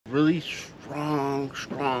really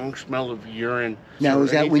strong smell of urine. Now,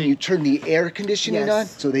 is that when you turn the air conditioning on?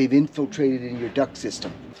 So they've infiltrated in your duct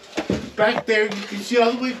system. Back there, you can see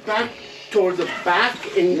all the way back toward the back,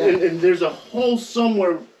 and there's a hole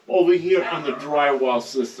somewhere over here on the drywall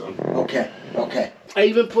system. Okay. I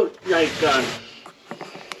even put like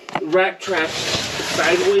rat traps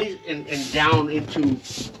sideways and down into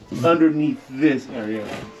underneath this area.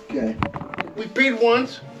 Okay. We paid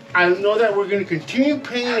once. I know that we're going to continue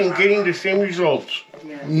paying and getting the same results.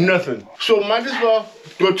 Nothing. So might as well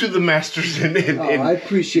go to the masters and I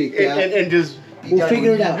appreciate that. And just we'll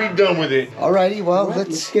figure it out. Be done with it. Alrighty, well,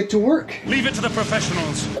 let's get to work. Leave it to the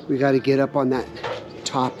professionals. We got to get up on that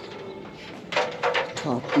top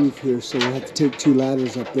roof here, so we'll have to take 2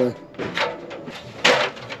 ladders up there.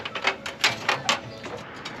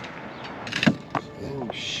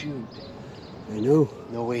 Oh shoot! I know.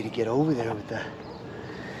 No way to get over there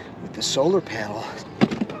with the solar panel.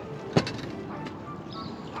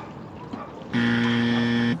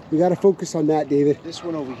 We got to focus on that, David. This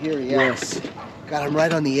one over here, yes. Got him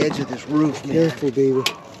right on the edge of this roof, man. Careful, David.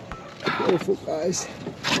 Careful, guys.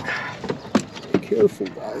 Careful,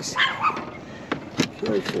 guys.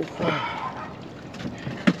 Careful.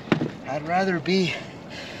 I'd rather be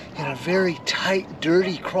in a very tight,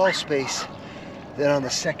 dirty crawl space than on the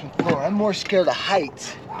 2nd floor. I'm more scared of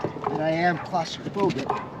heights than I am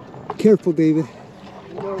claustrophobic. Careful, David.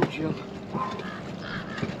 No, Jim.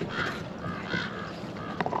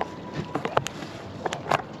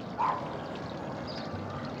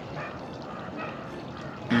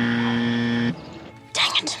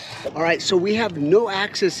 All right, so we have no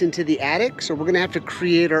access into the attic, so we're gonna have to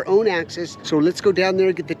create our own access. So let's go down there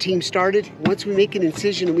and get the team started. Once we make an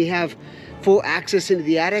incision and we have full access into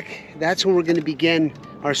the attic, that's when we're gonna begin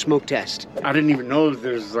our smoke test. I didn't even know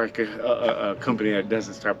there's like a company that does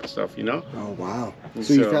this type of stuff, you know? Oh, wow.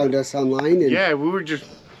 So you found us online? And yeah, we were just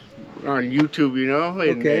on YouTube, you know,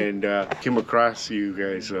 and came across you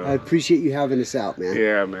guys. I appreciate you having us out, man.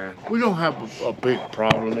 Yeah, man. We don't have a big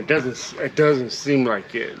problem. It doesn't seem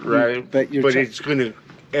like it, right? But it's gonna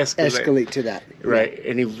escalate to that, right?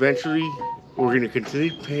 And eventually, we're gonna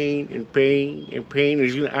continue paying.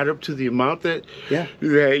 It's gonna add up to the amount that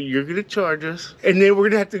you're gonna charge us, and then we're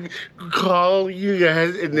gonna have to call you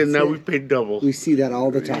guys, and then now we pay double. We see that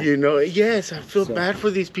all the time. You know, yes, I feel bad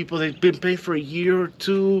for these people. They've been paying for a year or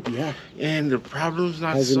 2, and the problem's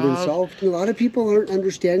not hasn't been solved. A lot of people aren't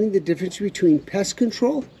understanding the difference between pest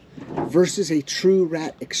control versus a true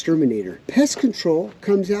rat exterminator. Pest control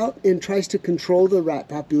comes out and tries to control the rat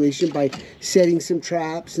population by setting some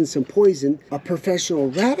traps and some poison. A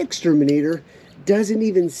professional rat exterminator doesn't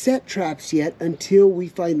even set traps yet until we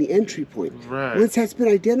find the entry point. Right. Once that's been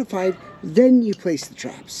identified, then you place the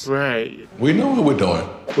traps. Right. We know what we're doing.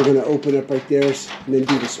 We're gonna open up right there and then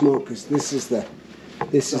do the smoke, because this is the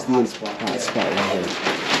hot spot right here.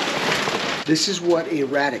 This is what a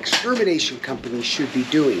rat extermination company should be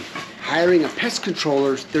doing. Hiring a pest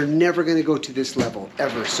controller, they're never gonna go to this level,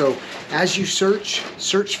 ever. So as you search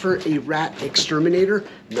for a rat exterminator,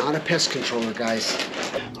 not a pest controller, guys.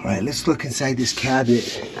 All right, let's look inside this cabinet.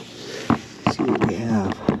 See what we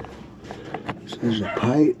have. So there's a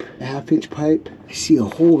pipe, a 1/2-inch pipe. I see a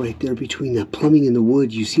hole right there between the plumbing and the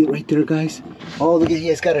wood. You see it right there, guys? Oh, look at it,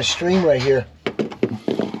 it's got a string right here.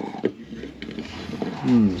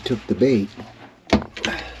 Took the bait.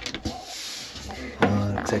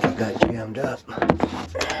 Looks like it got jammed up.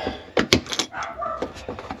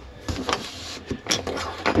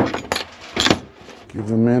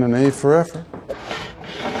 Give a man an A for effort.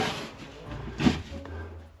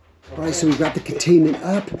 All right, so we've got the containment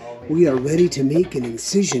up. We are ready to make an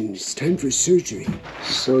incision. It's time for surgery.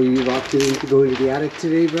 So you opted in to go into the attic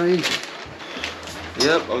today, Brian?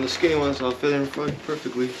 Yep, I'm the skinny one, so I'll fit in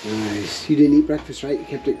perfectly. Nice. You didn't eat breakfast, right? You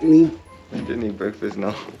kept it lean? I didn't eat breakfast,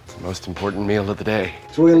 no. It's the most important meal of the day.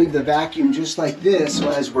 So we're gonna leave the vacuum just like this, so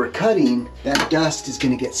as we're cutting, that dust is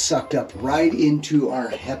gonna get sucked up right into our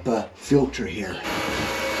HEPA filter here.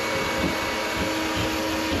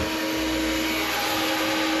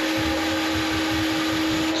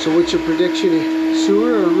 So what's your prediction?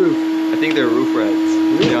 Sewer or roof? I think they're roof rats,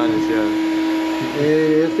 to be honest, yeah.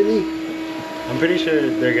 Hey, Anthony? I'm pretty sure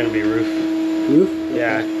they're gonna be roof. Roof?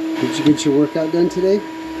 Yeah. Did you get your workout done today?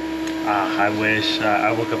 I wish.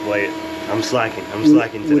 I woke up late. I'm slacking.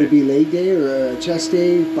 Today. Would it be leg day or chest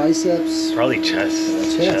day, biceps? Probably chest.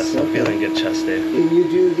 Chest. I'm feeling good chest day. Can you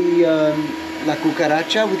do the la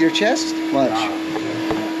cucaracha with your chest? Watch.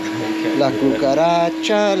 La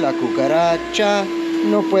cucaracha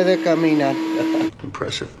no puede caminar.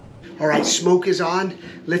 Impressive. All right, smoke is on.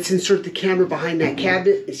 Let's insert the camera behind that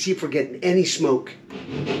cabinet and see if we're getting any smoke.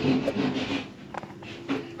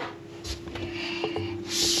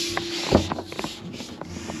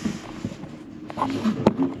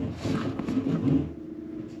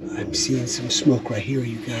 I'm seeing some smoke right here,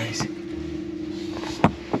 you guys.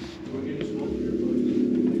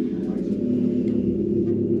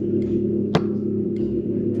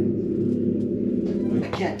 I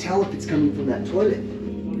can't tell if it's coming from that toilet.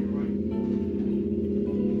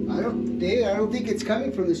 Dave, I don't think it's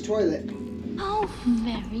coming from this toilet. How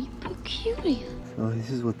very peculiar. So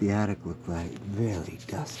this is what the attic looked like. Very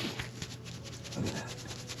dusty. Look at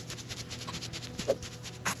that.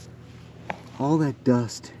 All that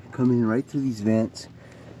dust coming right through these vents,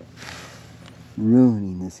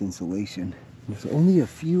 ruining this insulation. There's only a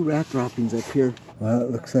few rat droppings up here. Well,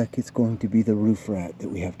 it looks like it's going to be the roof rat that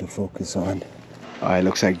we have to focus on. All right,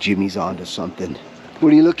 looks like Jimmy's onto something.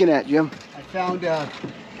 What are you looking at, Jim? I found,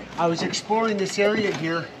 I was exploring this area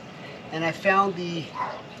here, and I found the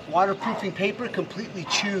waterproofing paper completely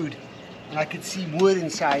chewed, and I could see wood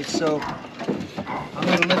inside, so I'm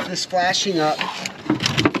gonna lift this flashing up.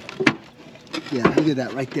 Yeah, look at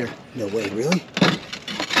that right there. No way, really?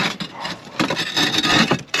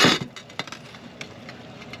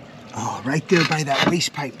 Oh, right there by that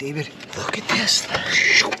waste pipe, David. Look at this.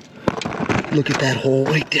 Look at that hole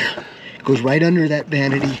right there. It goes right under that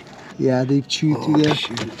vanity. Yeah, they've chewed through there.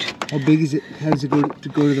 Shoot. How big is it? How does it go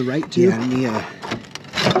to the right too? Yeah, let me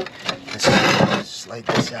let's slide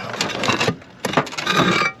this out.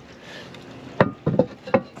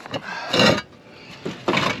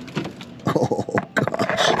 Oh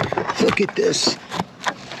gosh. Look at this.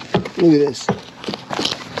 Look at this.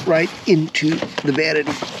 Right into the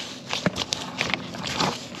vanity.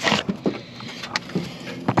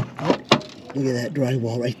 Look at that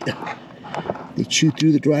drywall right there. They chewed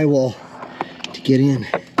through the drywall to get in.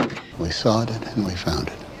 We sawed it and we found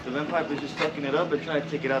it. The vent pipe is just sucking it up and trying to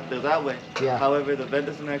take it out there that way. Yeah. However, the vent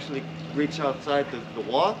doesn't actually reach outside the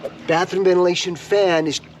wall. Bathroom ventilation fan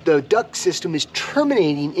is, the duct system is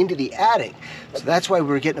terminating into the attic. So that's why we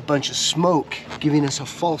were getting a bunch of smoke, giving us a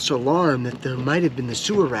false alarm that there might have been the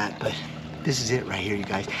sewer rat, but this is it right here, you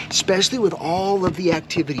guys. Especially with all of the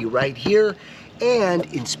activity right here and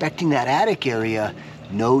inspecting that attic area,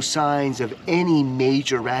 no signs of any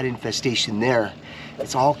major rat infestation there.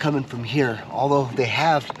 It's all coming from here, although they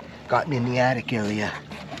have gotten in the attic area.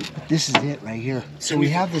 But this is it right here. So we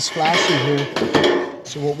have this flashing here.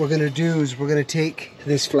 So what we're gonna do is we're gonna take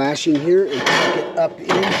this flashing here and take it up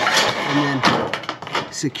in and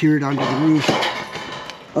then secure it onto the roof.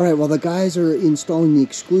 All right, while the guys are installing the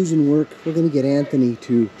exclusion work, we're gonna get Anthony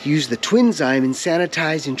to use the Twinzyme and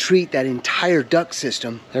sanitize and treat that entire duct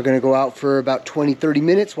system. They're gonna go out for about 20, 30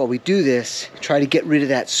 minutes while we do this. Try to get rid of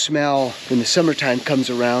that smell when the summertime comes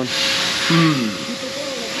around.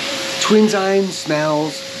 Twinzyme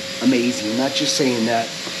smells amazing, not just saying that.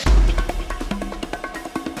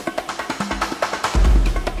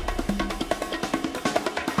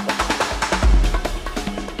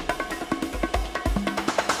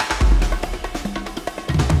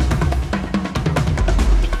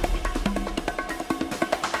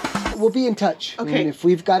 We'll be in touch. Okay. And if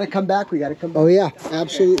we've got to come back, we got to come back. Oh yeah,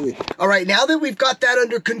 absolutely. All right, now that we've got that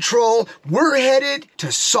under control, we're headed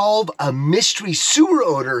to solve a mystery sewer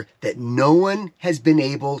odor that no one has been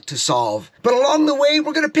able to solve. But along the way,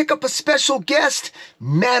 we're gonna pick up a special guest,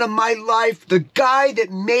 man of my life, the guy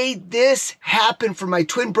that made this happen for my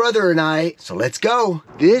twin brother and I. So let's go.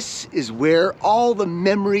 This is where all the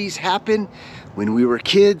memories happen when we were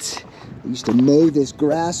kids. We used to mow this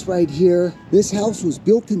grass right here. This house was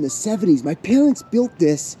built in the 70s. My parents built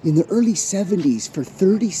this in the early 70s for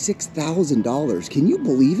 $36,000. Can you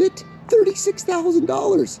believe it?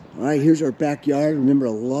 $36,000. All right, here's our backyard. Remember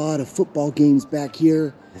a lot of football games back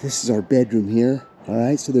here. This is our bedroom here. All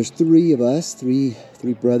right, so there's three of us, three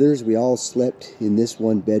brothers. We all slept in this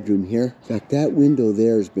one bedroom here. In fact, that window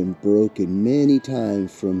there has been broken many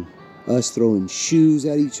times from us throwing shoes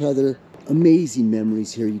at each other. Amazing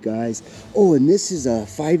memories here, you guys. Oh, and this is a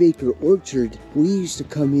 5-acre orchard. We used to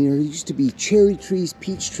come here, there used to be cherry trees,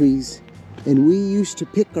 peach trees, and we used to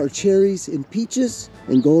pick our cherries and peaches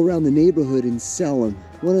and go around the neighborhood and sell them.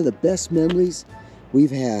 One of the best memories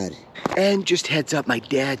we've had. And just heads up, my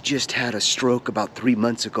dad just had a stroke about 3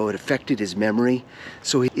 months ago. It affected his memory,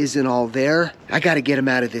 so he isn't all there. I gotta get him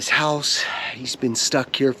out of this house. He's been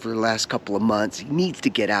stuck here for the last couple of months. He needs to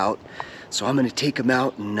get out, so I'm gonna take him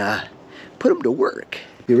out and put him to work.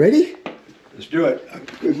 You ready? Let's do it.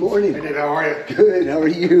 Good morning. Hey, how are you? Good, how are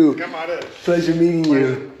you? Come on in. Pleasure meeting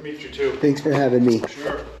you. Meet you too. Thanks for having me.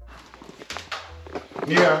 Sure.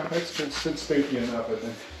 Yeah, it's been stinky enough, I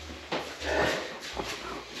think.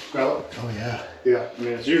 Smell it? Oh yeah. Yeah, I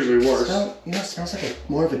mean, it's usually worse. You know, it smells like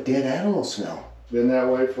more of a dead animal smell. Been that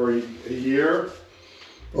way for a year.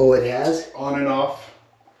 Oh, it has? On and off.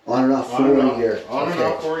 On and off for a year. On and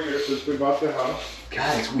off for a year since we bought the house.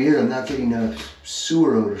 God, it's weird. I'm not getting a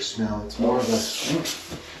sewer odor smell. It's more of a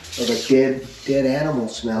dead animal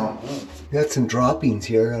smell. Got some droppings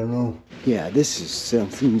here. I don't know. Yeah, this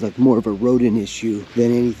seems like more of a rodent issue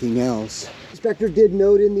than anything else. Inspector did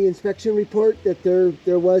note in the inspection report that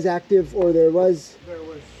there was active, or there was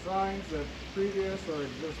signs that previous or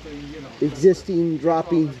existing, you know. Existing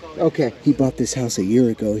dropping. Okay. He bought this house a year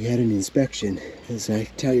ago. He had an inspection. As I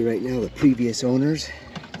tell you right now, the previous owners,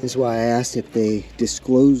 this is why I asked if they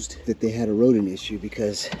disclosed that they had a rodent issue,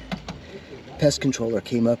 because pest controller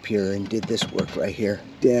came up here and did this work right here.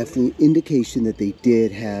 Definitely indication that they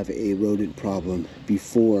did have a rodent problem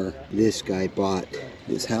before this guy bought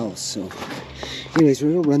this house. So anyways,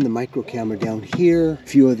 we're gonna run the micro camera down here, a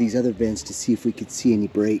few of these other vents to see if we could see any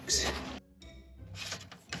breaks.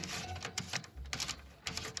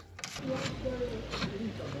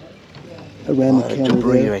 I ran the camera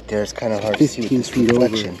debris there. Right there. It's kind of hard to see with this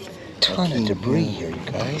reflection. Ton of debris here,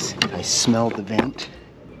 you guys. I smelled the vent.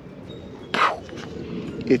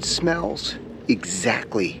 It smells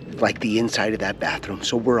exactly like the inside of that bathroom.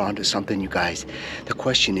 So we're onto something, you guys. The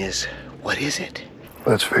question is, what is it?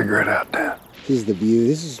 Let's figure it out, Dad. This is the view.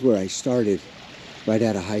 This is where I started right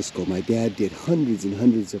out of high school. My dad did hundreds and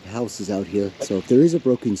hundreds of houses out here. So if there is a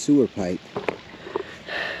broken sewer pipe,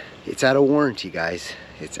 it's out of warranty, guys.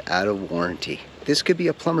 It's out of warranty. This could be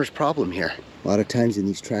a plumber's problem here. A lot of times in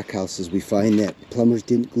these track houses, we find that plumbers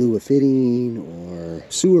didn't glue a fitting, or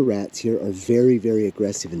sewer rats here are very, very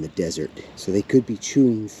aggressive in the desert. So they could be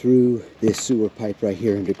chewing through this sewer pipe right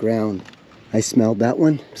here underground. I smelled that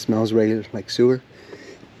one. Smells regular like sewer.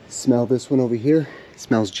 Smell this one over here.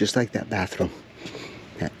 Smells just like that bathroom.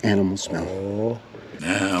 That animal smell. Oh.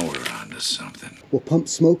 Now we're on to something. We'll pump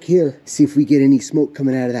smoke here, see if we get any smoke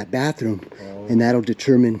coming out of that bathroom. And that'll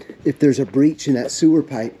determine if there's a breach in that sewer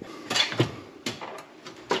pipe.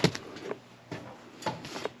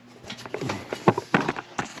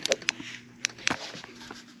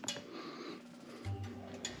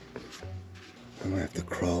 I'm gonna have to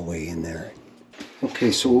crawl way in there.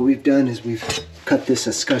 Okay, so what we've done is we've cut this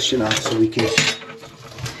escutcheon off so we can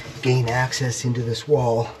gain access into this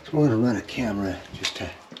wall. So we're gonna run a camera just to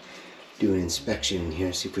do an inspection in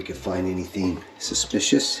here, see if we can find anything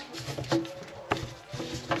suspicious.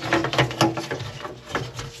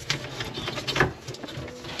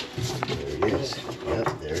 There it is.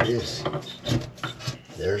 Yep, there it is.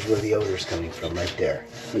 There's where the odor's coming from, right there.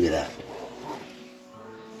 Look at that.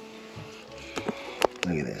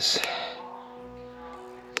 Look at this.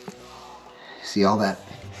 See all that?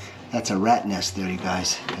 That's a rat nest there, you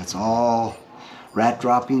guys. That's all rat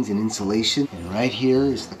droppings and insulation. And right here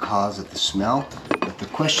is the cause of the smell. But the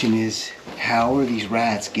question is, how are these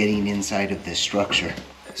rats getting inside of this structure?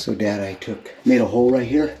 So Dad, I made a hole right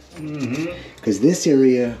here. Because this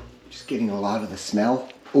area, just getting a lot of the smell.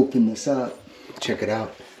 Open this up, check it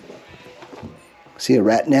out. See a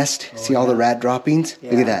rat nest? See all the rat droppings?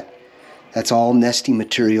 Yeah. Look at that. That's all nesting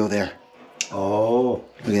material there. Oh.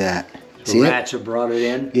 Look at that. The rats have brought it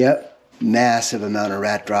in? Yep. Massive amount of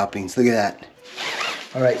rat droppings. Look at that.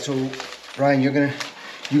 All right, so Brian, you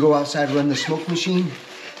go outside, run the smoke machine.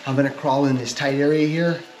 I'm gonna crawl in this tight area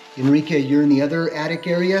here. Enrique, you're in the other attic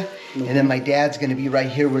area. Okay. And then my dad's gonna be right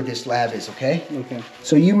here where this lab is, okay? Okay.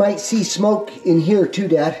 So you might see smoke in here too,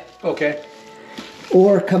 Dad. Okay.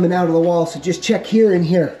 Or coming out of the wall, so just check here and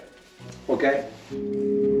here. Okay.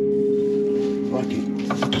 Rocky.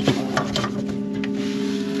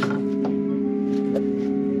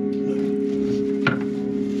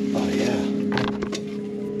 Oh yeah.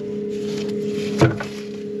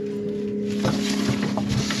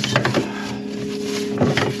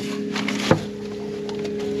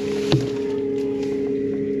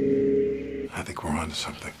 I think we're on to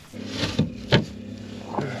something.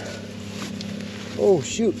 Oh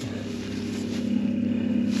shoot.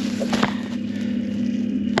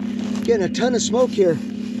 Getting a ton of smoke here.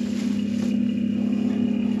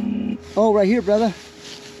 Oh, right here, brother.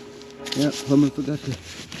 Yep, plumber forgot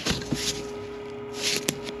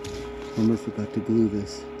to glue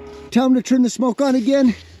this. Tell him to turn the smoke on again.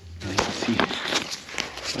 You can see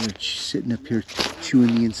they're sitting up here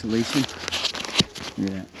chewing the insulation.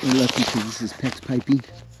 Yeah, we're lucky because this is PEX piping.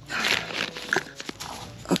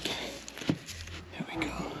 Okay, here we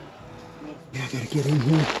go. Yeah, I gotta get in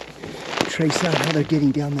here, trace out how they're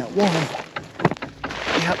getting down that wall.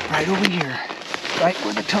 Yep, right over here. Right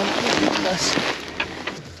where the tunnel is leading us.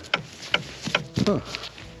 Huh.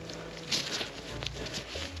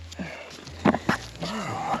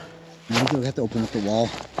 Now we have to open up the wall.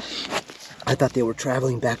 I thought they were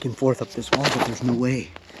traveling back and forth up this wall, but there's no way.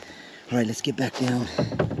 All right, let's get back down.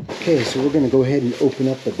 Okay, so we're gonna go ahead and open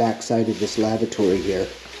up the back side of this lavatory here.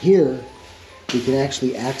 Here, we can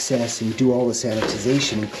actually access and do all the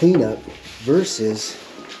sanitization and cleanup versus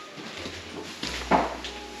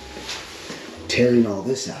tearing all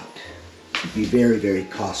this out. It'd be very, very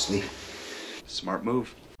costly. Smart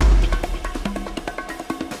move.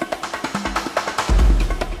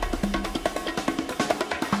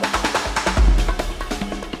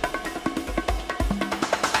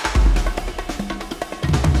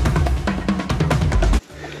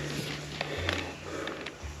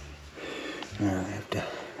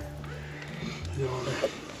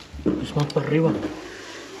 There's more para arriba.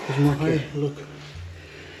 There's more here. Look.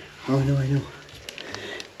 Oh, I know.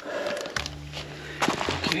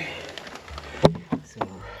 Okay. So,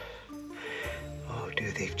 oh,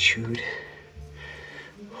 dude, they've chewed.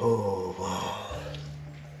 Oh,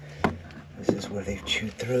 wow. This is where they've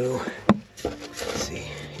chewed through. Let's see.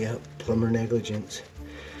 Yep, plumber negligence.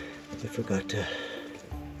 They forgot to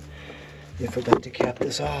cap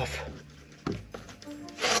this off.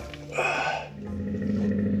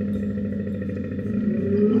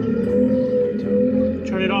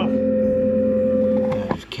 Turn it off.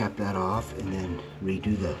 Just cap that off and then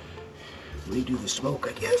redo the smoke,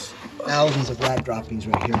 I guess. Thousands of rat droppings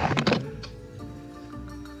right here.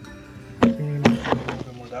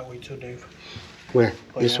 More that way too, Dave. Where?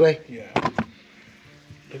 Oh, This yeah? way? Yeah.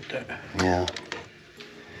 Look at that. Yeah.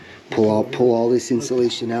 Pull all this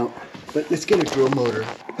insulation out. But let's get a drill motor.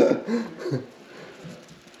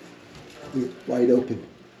 Wide open.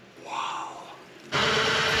 Wow.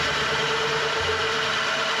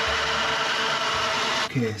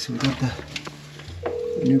 Okay, so we got the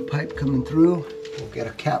new pipe coming through. We'll get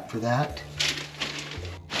a cap for that.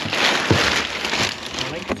 I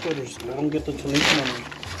like the footers. Let them get the insulation on me.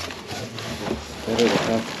 Better to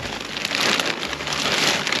have.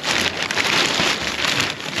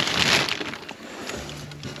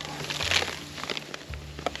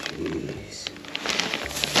 Jeez.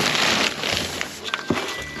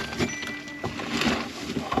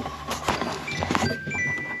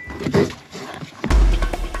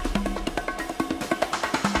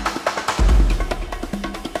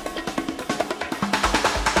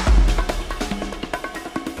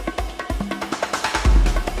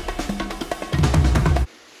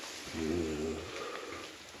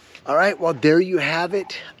 All right, well, there you have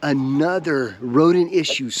it. Another rodent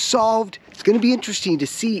issue solved. It's gonna be interesting to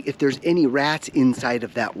see if there's any rats inside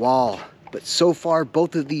of that wall. But so far,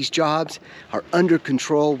 both of these jobs are under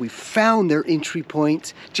control. We found their entry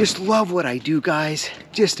points. Just love what I do, guys.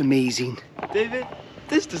 Just amazing. David,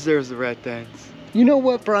 this deserves the rat dance. You know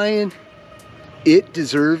what, Brian? It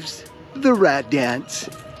deserves the rat dance.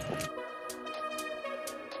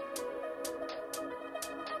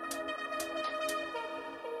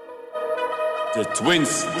 The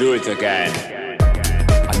twins do it again.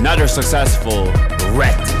 Another successful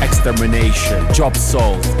rat extermination. Job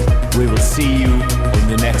solved. We will see you on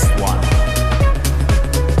the next one.